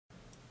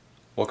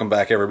Welcome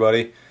back,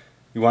 everybody.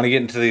 You want to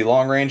get into the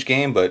long range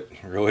game, but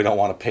you really don't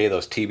want to pay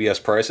those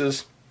TBS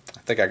prices?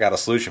 I think I got a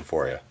solution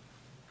for you.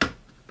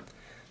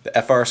 The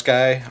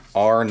Frsky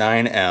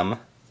R9M,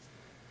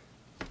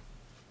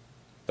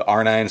 the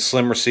R9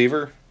 Slim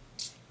receiver,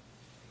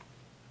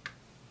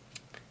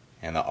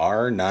 and the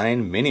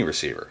R9 Mini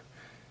receiver.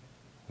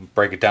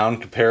 Break it down,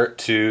 compare it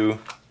to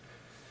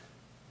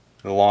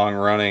the long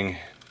running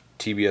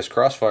TBS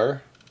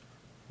Crossfire.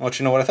 I'll let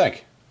you know what I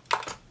think.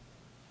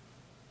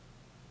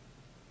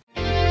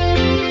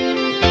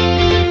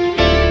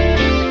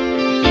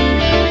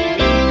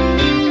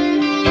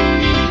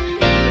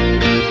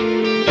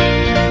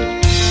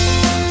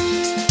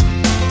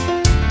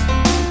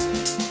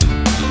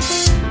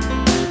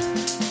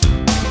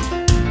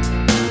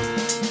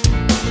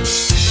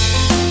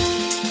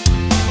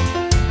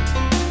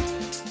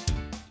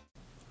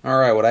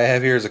 Alright, what I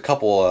have here is a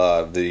couple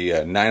of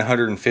the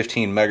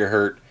 915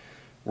 megahertz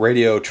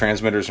radio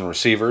transmitters and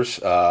receivers.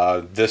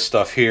 This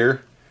stuff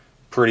here,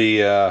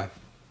 everybody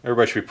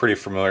should be pretty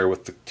familiar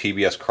with the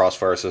TBS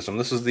Crossfire system.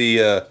 This is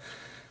the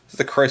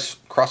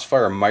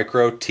Crossfire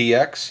Micro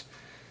TX.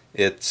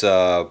 It's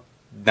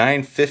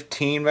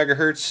 915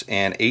 megahertz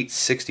and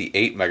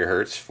 868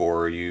 megahertz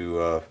for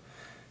you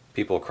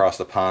people across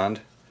the pond,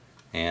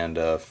 and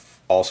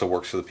also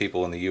works for the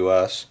people in the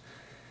US.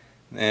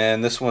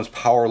 And this one's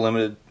power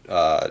limited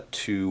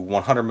to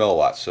 100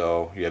 milliwatts.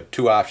 So you have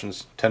two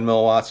options, 10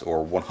 milliwatts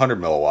or 100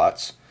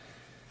 milliwatts.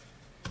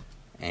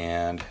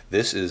 And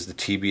this is the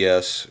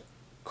TBS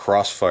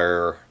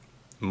Crossfire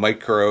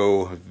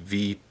Micro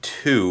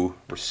V2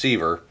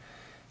 receiver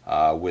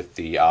with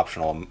the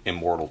optional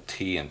Immortal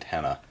T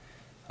antenna.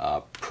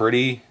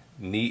 Pretty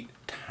neat,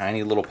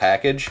 tiny little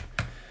package.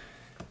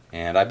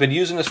 And I've been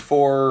using this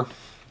for,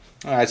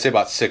 I'd say,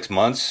 about 6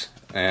 months.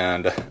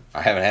 And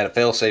I haven't had a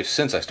failsafe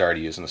since I started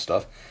using this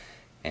stuff,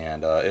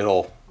 and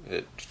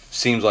it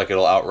seems like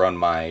it'll outrun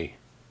my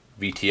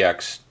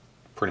VTX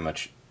pretty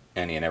much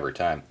any and every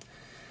time.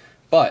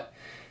 But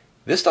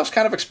this stuff's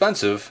kind of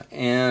expensive,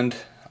 and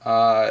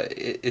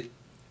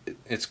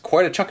it's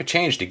quite a chunk of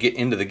change to get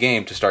into the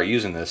game to start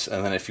using this.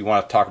 And then if you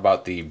want to talk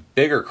about the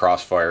bigger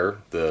Crossfire,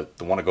 the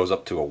one that goes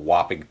up to a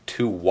whopping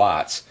 2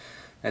 watts,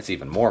 that's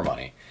even more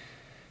money.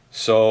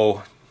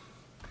 So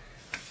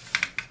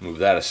move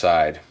that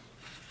aside.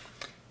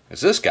 Is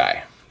this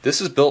guy.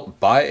 This is built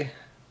by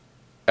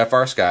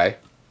Frsky.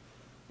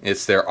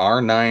 It's their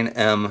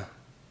R9M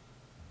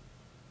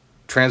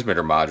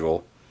transmitter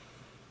module.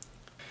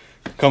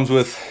 Comes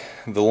with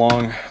the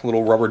long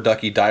little rubber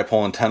ducky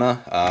dipole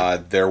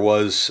antenna. There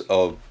was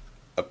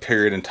a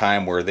period in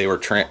time where they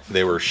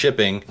were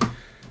shipping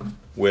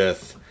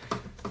with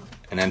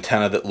an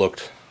antenna that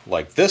looked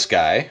like this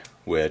guy,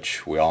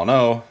 which we all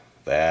know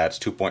that's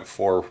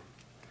 2.4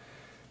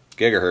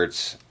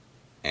 gigahertz,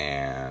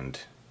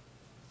 and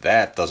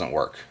that doesn't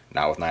work,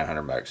 not with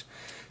 900 megs.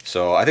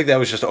 So I think that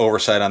was just an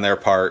oversight on their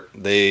part.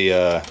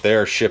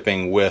 They're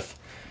shipping with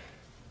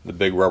the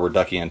big rubber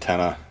ducky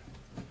antenna.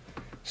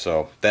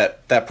 So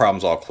that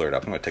problem's all cleared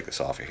up. I'm going to take this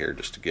off of here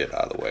just to get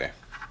out of the way.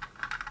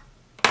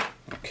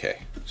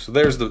 Okay, so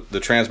there's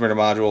the transmitter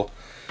module.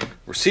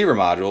 Receiver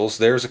modules,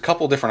 there's a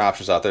couple different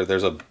options out there.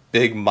 There's a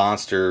big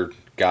monster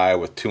guy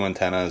with 2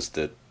 antennas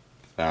that,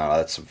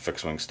 that's some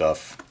fixed wing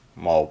stuff.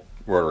 I'm all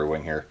rotary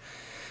wing here.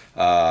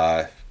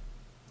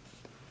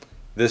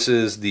 This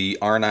is the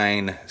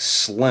R9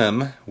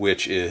 Slim,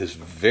 which is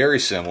very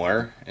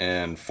similar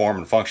in form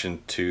and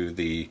function to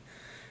the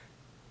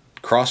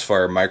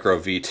Crossfire Micro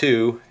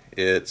V2.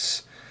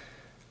 It's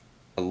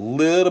a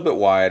little bit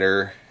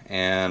wider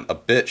and a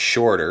bit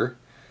shorter.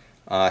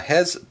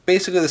 Has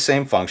basically the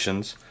same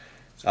functions.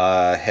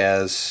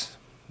 Has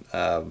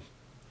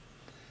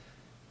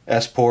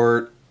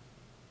S-port,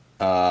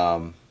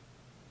 and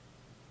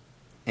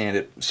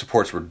it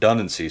supports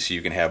redundancy, so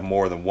you can have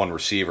more than one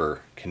receiver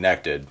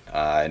connected.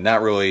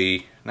 Not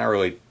really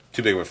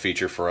too big of a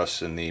feature for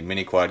us in the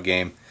mini quad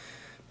game,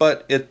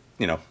 but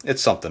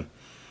it's something.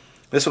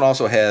 This one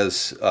also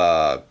has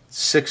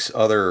 6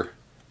 other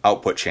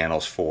output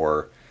channels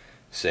for,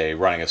 say,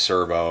 running a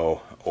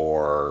servo,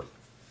 or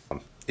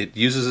it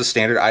uses a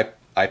standard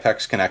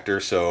IPEX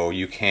connector, so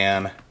you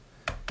can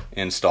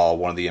install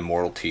one of the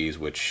Immortal T's,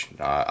 which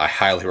I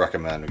highly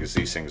recommend, because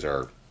these things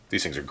are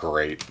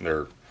great.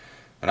 They're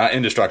not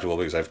indestructible,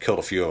 because I've killed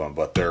a few of them,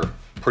 but they're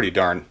pretty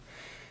darn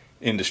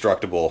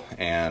indestructible,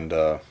 and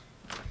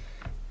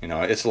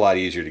it's a lot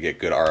easier to get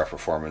good RF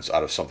performance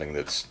out of something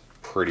that's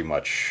pretty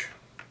much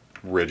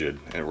rigid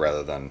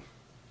rather than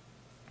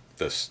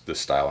this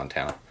style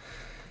antenna.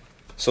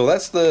 So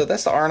that's the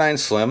R9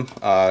 Slim.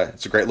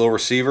 It's a great little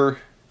receiver.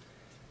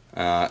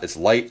 It's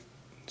light,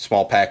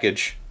 small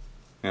package.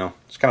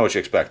 It's kind of what you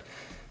expect.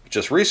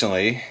 Just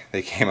recently,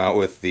 they came out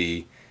with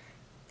the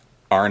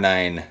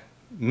R9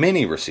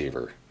 Mini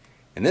receiver,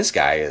 and this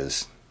guy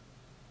is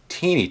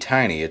teeny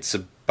tiny. It's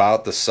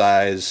about the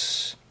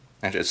size,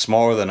 actually it's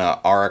smaller than a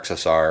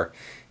RXSR.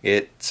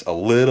 It's a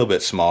little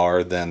bit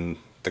smaller than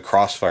the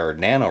Crossfire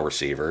Nano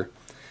receiver.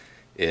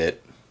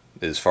 It,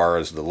 as far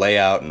as the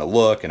layout and the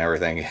look and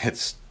everything,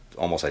 it's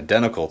almost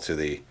identical to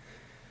the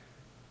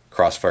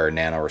Crossfire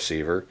Nano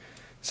receiver,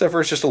 except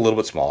for it's just a little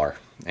bit smaller,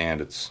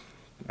 and it's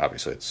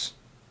obviously it's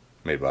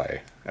made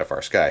by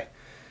Frsky.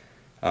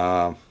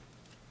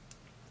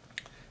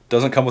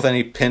 Doesn't come with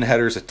any pin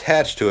headers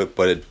attached to it,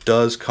 but it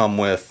does come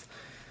with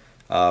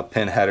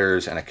pin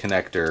headers and a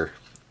connector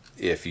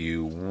if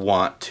you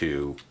want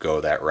to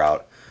go that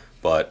route.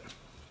 But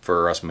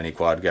for us mini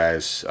quad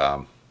guys,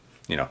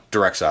 you know,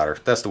 direct solder,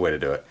 that's the way to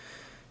do it.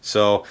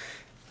 So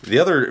the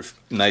other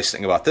nice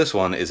thing about this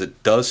one is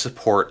it does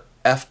support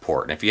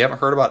F-port. And if you haven't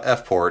heard about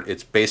F-port,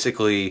 it's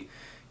basically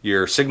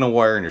your signal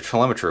wire and your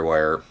telemetry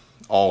wire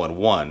all in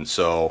one.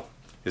 So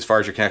as far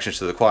as your connections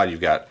to the quad,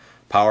 you've got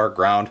power,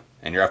 ground,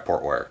 and your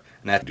F-port wire.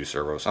 And that do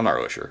servos. I'm not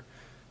really sure.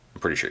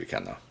 I'm pretty sure you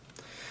can though.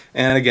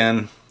 And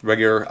again,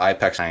 regular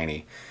IPEX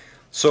tiny.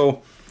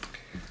 So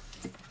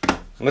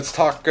let's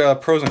talk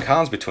pros and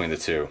cons between the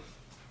two.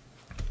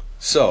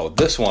 So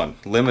this one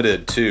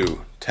limited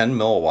to 10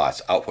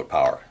 milliwatts output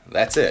power.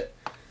 That's it.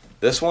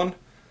 This one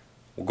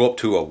will go up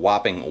to a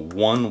whopping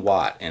 1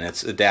 watt, and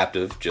it's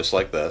adaptive just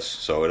like this.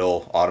 So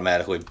it'll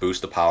automatically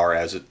boost the power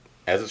as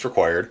it's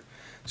required.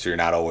 So you're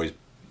not always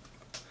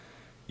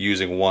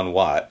using 1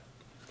 watt.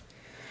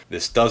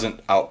 This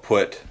doesn't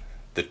output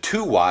the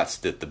 2 watts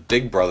that the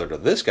big brother to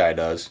this guy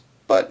does,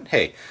 but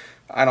hey,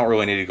 I don't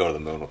really need to go to the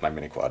moon with my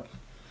mini quad.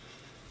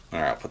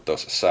 Alright, I'll put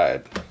those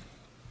aside.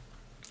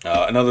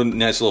 Another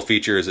nice little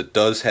feature is it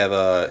does have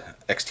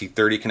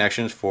XT30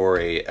 connections for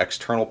a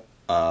external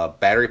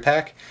battery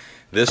pack.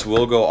 This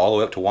will go all the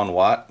way up to 1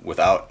 watt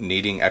without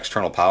needing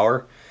external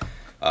power.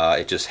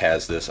 It just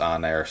has this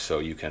on there so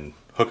you can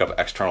hook up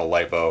external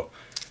LiPo,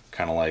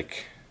 kind of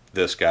like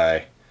this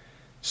guy.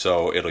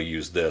 So it'll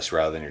use this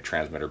rather than your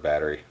transmitter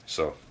battery.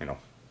 So, you know,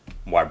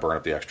 why burn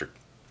up the extra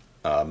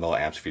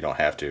milliamps if you don't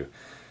have to?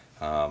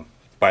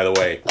 By the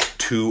way,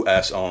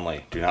 2S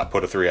only. Do not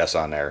put a 3S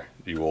on there.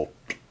 You'll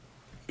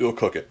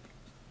cook it.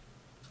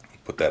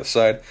 Put that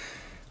aside.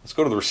 Let's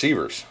go to the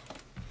receivers.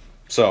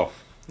 So,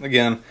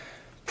 again,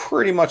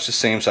 pretty much the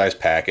same size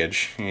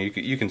package.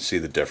 You can see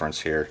the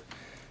difference here.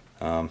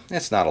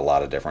 It's not a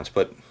lot of difference,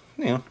 but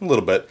you know, a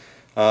little bit.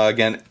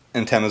 Again,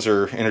 antennas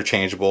are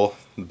interchangeable,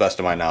 to the best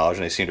of my knowledge,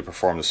 and they seem to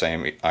perform the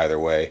same either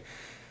way.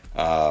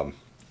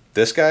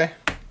 This guy,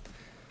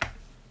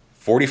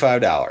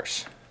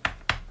 $45.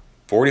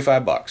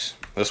 45 bucks.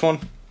 This one,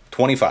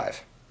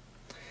 25.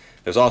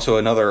 There's also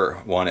another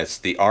one, it's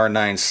the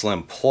R9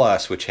 Slim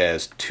Plus, which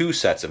has 2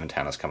 sets of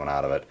antennas coming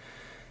out of it.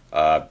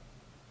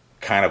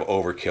 Kind of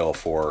overkill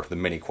for the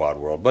mini quad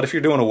world, but if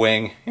you're doing a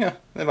wing, yeah,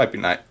 that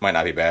might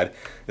not be bad.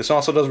 This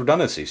also does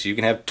redundancy, so you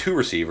can have 2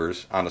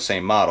 receivers on the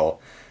same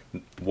model.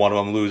 One of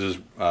them loses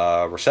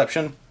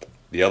reception,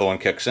 the other one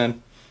kicks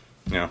in.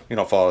 You know, you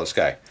don't follow the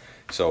sky.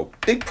 So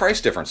big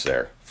price difference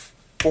there.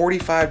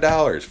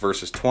 $45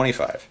 versus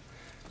 $25.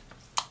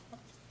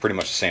 Pretty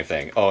much the same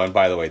thing. Oh, and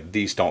by the way,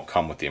 these don't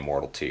come with the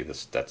Immortal T.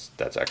 That's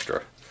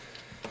extra.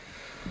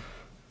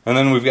 And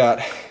then we've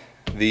got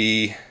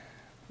the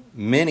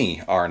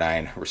mini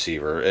R9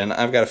 receiver, and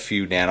I've got a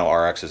few Nano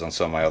RXs on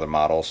some of my other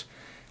models.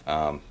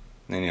 And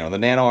you know, the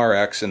Nano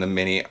RX and the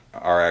mini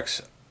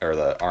RX, or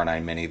the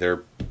R9 mini,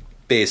 they're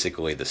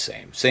basically the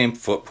same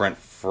footprint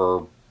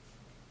for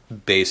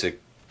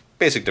basic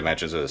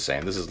dimensions are the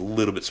same. This is a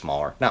little bit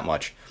smaller, not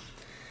much.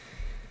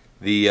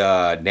 The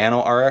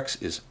Nano RX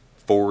is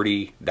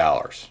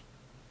 $40.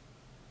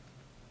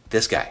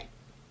 This guy,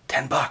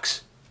 10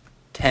 bucks.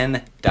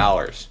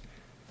 $10.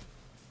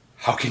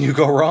 How can you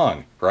go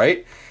wrong,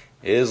 right?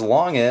 As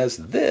long as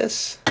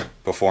this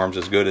performs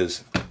as good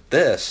as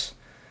this,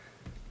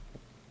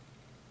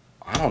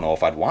 I don't know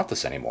if I'd want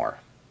this anymore.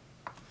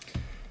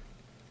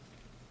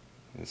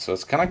 So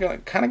it's kind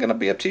of gonna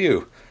be up to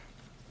you.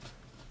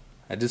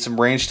 I did some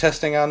range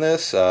testing on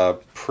this,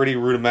 pretty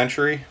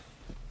rudimentary,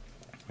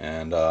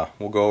 and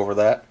we'll go over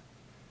that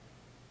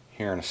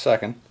here in a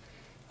second.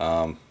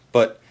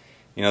 But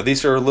you know,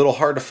 these are a little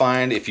hard to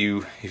find. If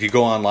you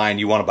go online,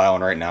 you want to buy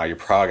one right now, you're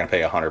probably gonna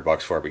pay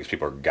 $100 for it because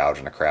people are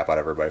gouging the crap out of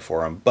everybody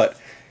for them. But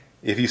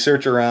if you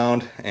search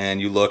around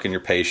and you look and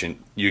you're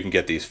patient, you can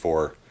get these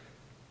for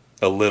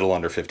a little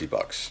under 50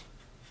 bucks.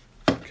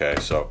 Okay,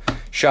 so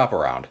shop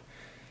around.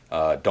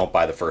 Don't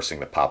buy the first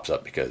thing that pops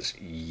up because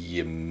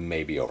you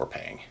may be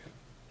overpaying.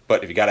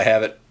 But if you gotta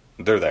have it,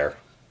 they're there,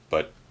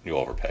 but you'll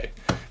overpay.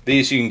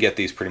 These, you can get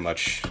these pretty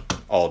much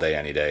all day,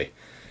 any day.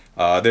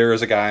 There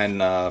is a guy on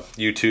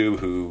YouTube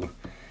who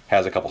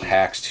has a couple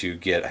hacks to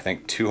get, I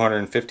think,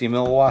 250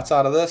 milliwatts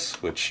out of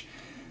this, which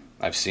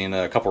I've seen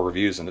a couple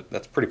reviews, and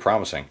that's pretty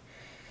promising.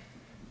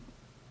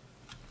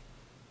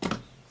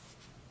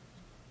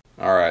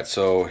 Alright,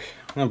 so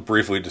I'm going to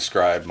briefly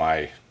describe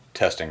my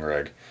testing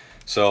rig.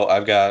 So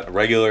I've got a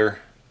regular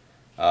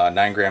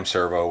 9-gram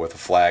servo with a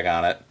flag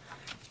on it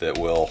that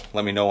will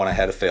let me know when I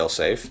had a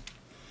failsafe.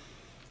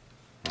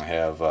 I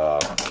have a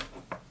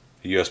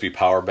USB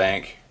power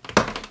bank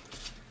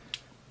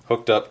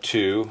hooked up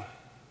to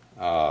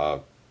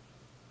one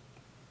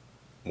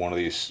of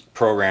these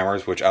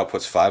programmers, which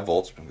outputs 5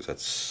 volts because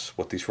that's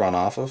what these run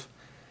off of.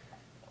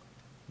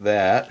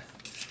 That,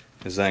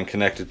 is then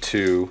connected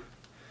to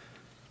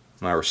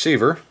my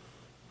receiver,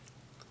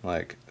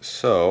 like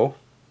so.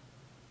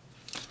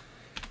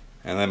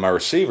 And then my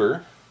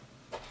receiver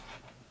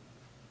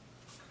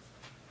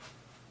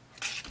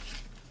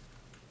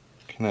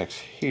connects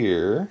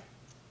here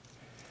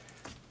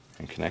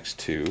and connects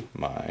to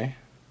my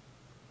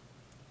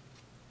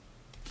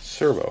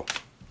servo,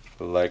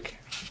 like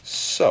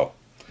so.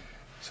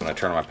 So when I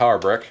turn on my power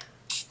brick,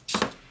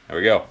 there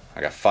we go.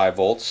 I got 5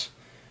 volts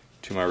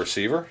to my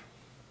receiver.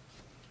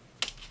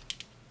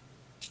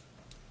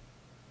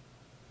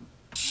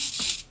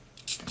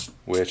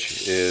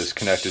 Which is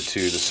connected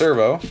to the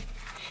servo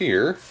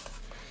here,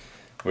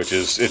 which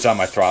is, it's on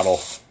my throttle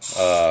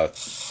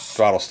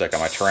stick on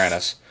my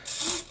Tyrannus.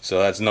 So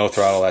that's no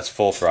throttle, that's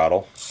full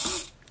throttle.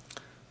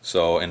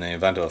 So in the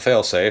event of a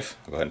failsafe,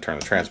 I'll go ahead and turn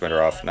the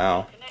transmitter off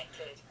now.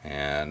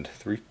 And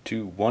 3,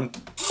 2, 1,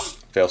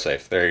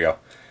 failsafe. There you go.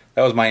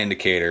 That was my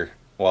indicator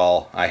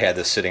while I had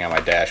this sitting on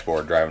my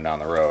dashboard driving down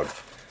the road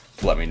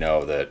to let me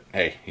know that,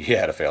 hey, you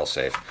had a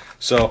failsafe.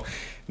 So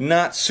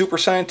not super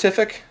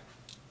scientific,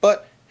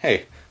 but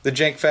hey, the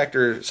jank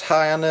factor is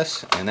high on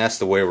this, and that's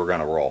the way we're going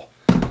to roll.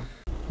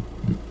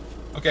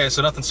 Okay,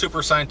 so nothing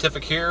super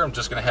scientific here. I'm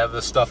just going to have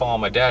this stuff all on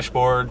my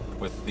dashboard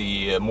with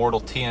the Immortal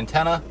T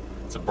antenna.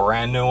 It's a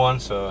brand new one,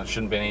 so there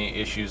shouldn't be any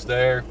issues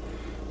there.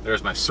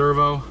 There's my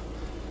servo,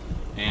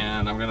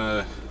 and I'm going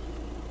to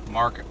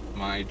mark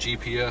my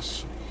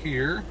GPS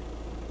here.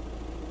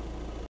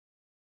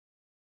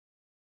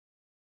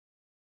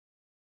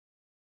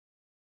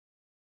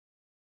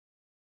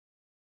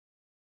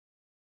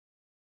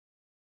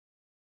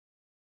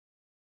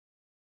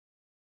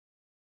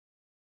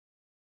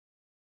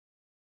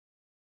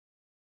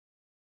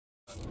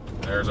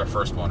 There's our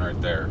first one right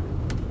there.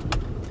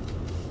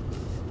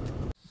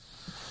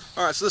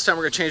 Alright, so this time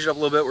we're going to change it up a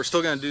little bit. We're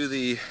still going to do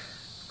the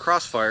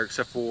Crossfire,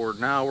 except for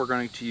now we're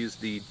going to use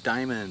the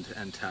Diamond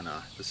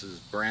antenna. This is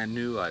brand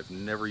new. I've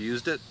never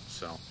used it,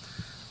 so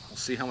we'll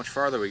see how much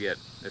farther we get,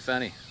 if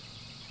any.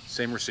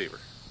 Same receiver.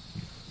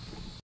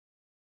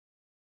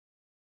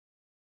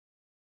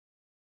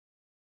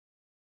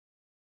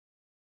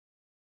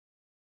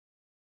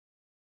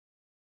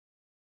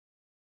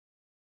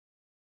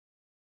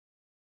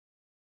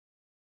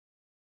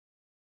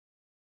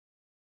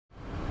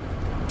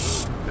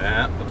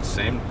 Yeah, but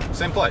same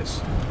place.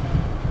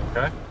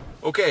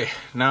 Okay,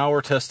 now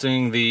we're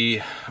testing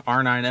the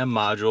R9M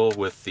module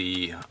with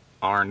the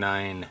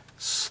R9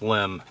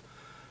 Slim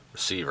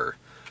receiver.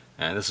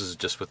 And this is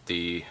just with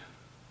the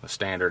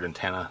standard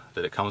antenna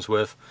that it comes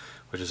with,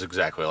 which is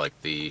exactly like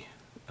the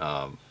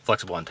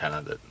flexible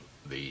antenna that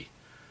the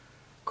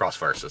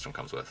Crossfire system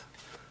comes with.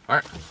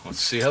 Alright, let's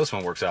see how this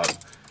one works out.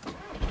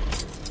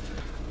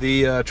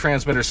 The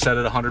transmitter's set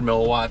at 100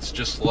 milliwatts,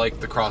 just like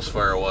the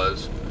Crossfire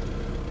was.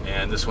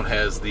 And this one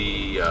has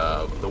the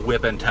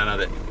whip antenna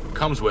that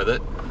comes with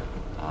it.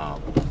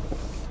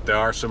 There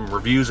are some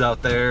reviews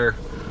out there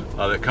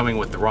that coming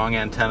with the wrong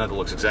antenna that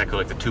looks exactly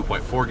like the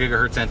 2.4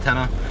 gigahertz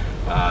antenna.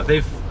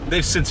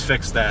 They've since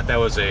fixed that. That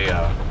was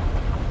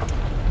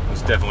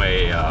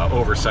definitely a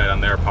oversight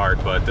on their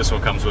part, but this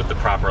one comes with the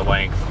proper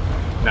length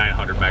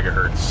 900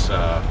 megahertz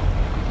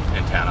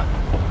antenna.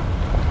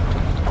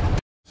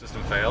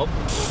 System failed,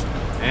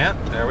 and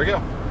there we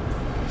go.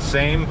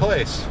 Same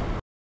place.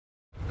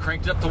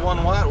 Cranked it up to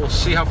 1 watt. We'll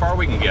see how far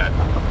we can get.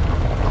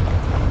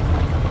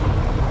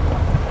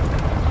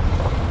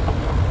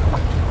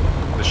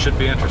 This should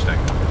be interesting.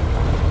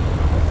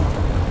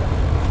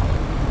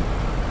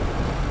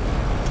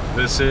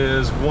 This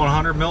is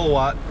 100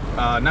 milliwatt,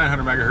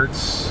 900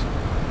 megahertz.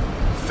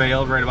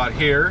 Failed right about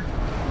here.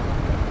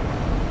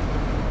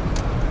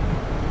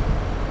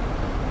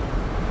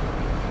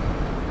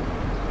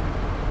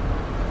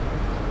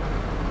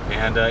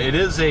 And it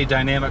is a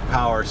dynamic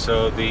power,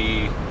 so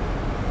the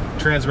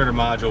transmitter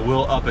module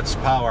will up its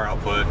power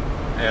output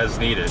as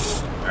needed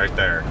right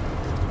there.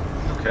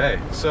 Okay,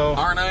 so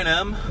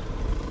R9M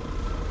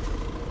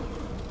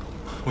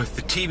with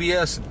the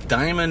TBS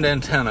Diamond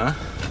antenna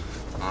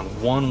on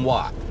 1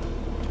 watt.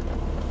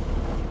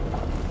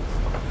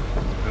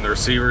 And the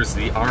receiver is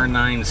the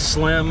R9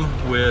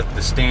 Slim with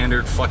the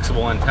standard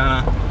flexible antenna,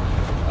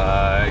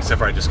 except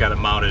for I just got it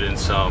mounted in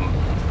some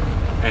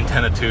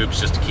antenna tubes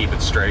just to keep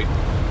it straight.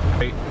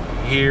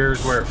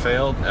 Here's where it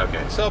failed.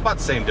 Okay, so about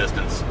the same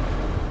distance.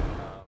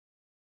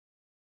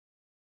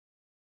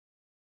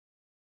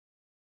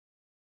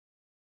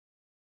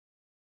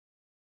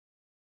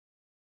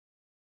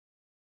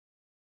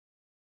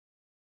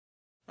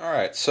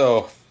 Alright,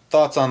 so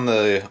thoughts on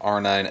the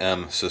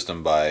R9M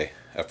system by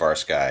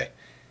Frsky.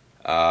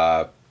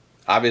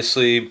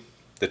 Obviously,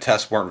 the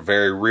tests weren't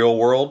very real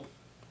world.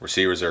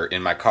 Receivers are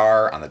in my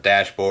car, on the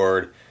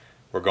dashboard.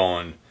 We're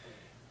going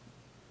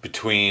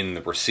between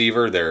the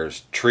receiver,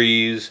 there's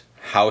trees,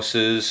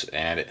 houses,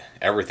 and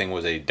everything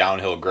was a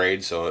downhill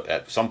grade, so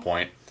at some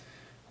point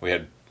we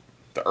had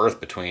the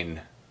earth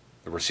between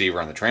the receiver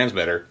and the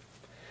transmitter.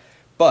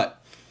 But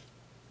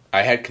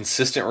I had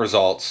consistent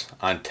results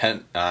on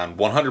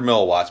 100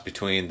 milliwatts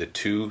between the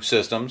two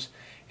systems,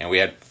 and we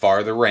had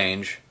farther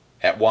range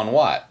at 1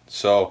 watt.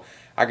 So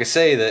I could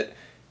say that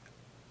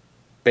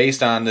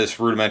based on this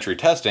rudimentary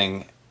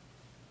testing,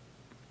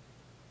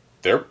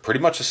 they're pretty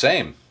much the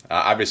same.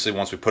 Obviously,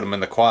 once we put them in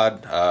the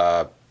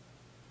quad,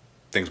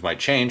 things might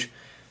change.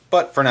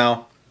 But for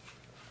now,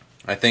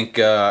 I think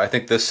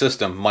this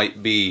system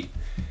might be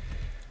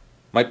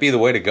the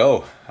way to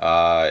go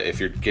if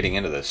you're getting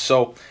into this.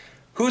 So,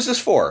 who's this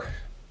for?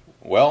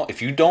 Well,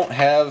 if you don't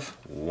have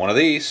one of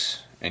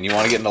these and you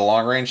want to get into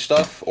long range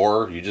stuff,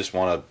 or you just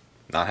want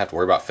to not have to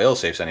worry about fail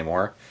safes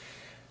anymore,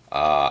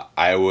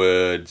 I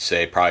would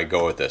say probably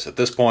go with this. At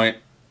this point,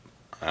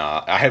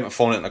 I haven't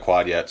flown it in the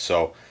quad yet,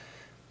 so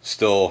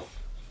still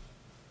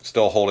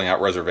holding out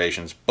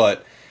reservations.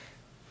 But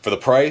for the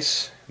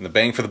price and the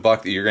bang for the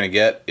buck that you're going to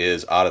get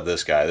is out of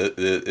this guy. It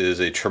is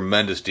a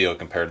tremendous deal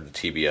compared to the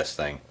TBS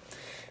thing.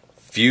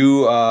 If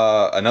you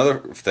another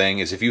thing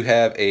is if you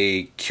have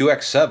a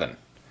QX7,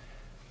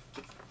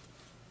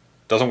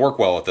 doesn't work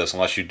well with this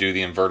unless you do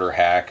the inverter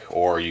hack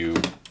or you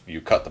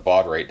cut the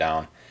baud rate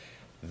down.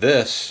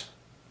 This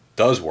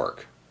does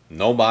work.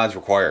 No mods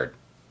required.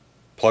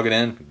 Plug it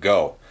in,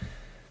 go.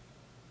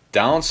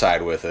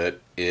 Downside with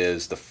it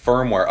is the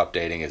firmware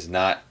updating is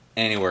not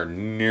anywhere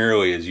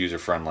nearly as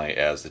user-friendly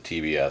as the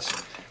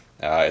TBS.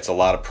 It's a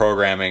lot of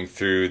programming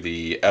through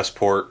the S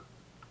port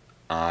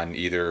on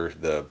either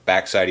the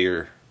backside of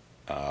your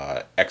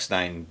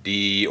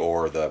X9D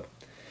or the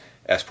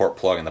S port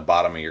plug in the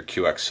bottom of your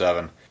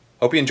QX7.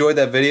 Hope you enjoyed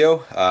that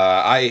video.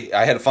 I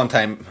had a fun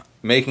time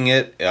making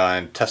it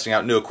and testing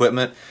out new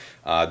equipment.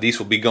 These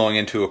will be going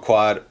into a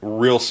quad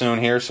real soon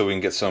here, so we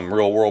can get some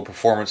real-world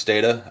performance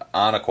data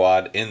on a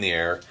quad in the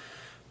air.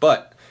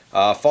 But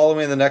follow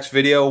me in the next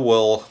video.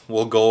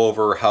 We'll go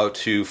over how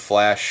to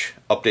flash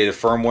updated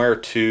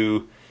firmware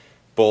to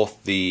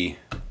both the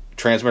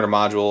transmitter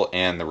module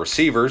and the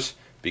receivers,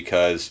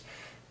 because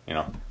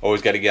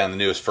always got to get on the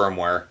newest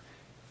firmware.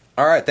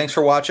 Alright, thanks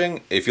for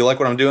watching. If you like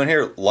what I'm doing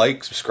here,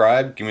 like,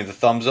 subscribe, give me the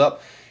thumbs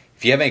up.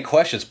 If you have any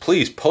questions,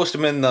 please post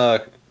them in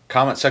the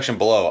comment section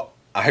below.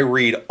 I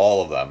read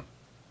all of them.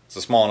 It's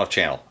a small enough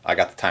channel. I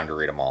got the time to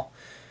read them all.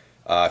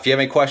 If you have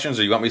any questions,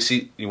 or you want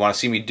to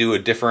see me do a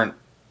different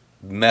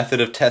method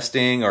of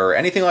testing or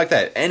anything like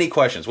that, any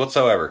questions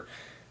whatsoever,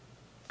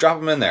 drop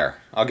them in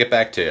there. I'll get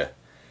back to you.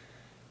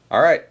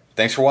 Alright,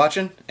 thanks for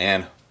watching,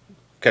 and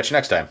catch you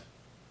next time.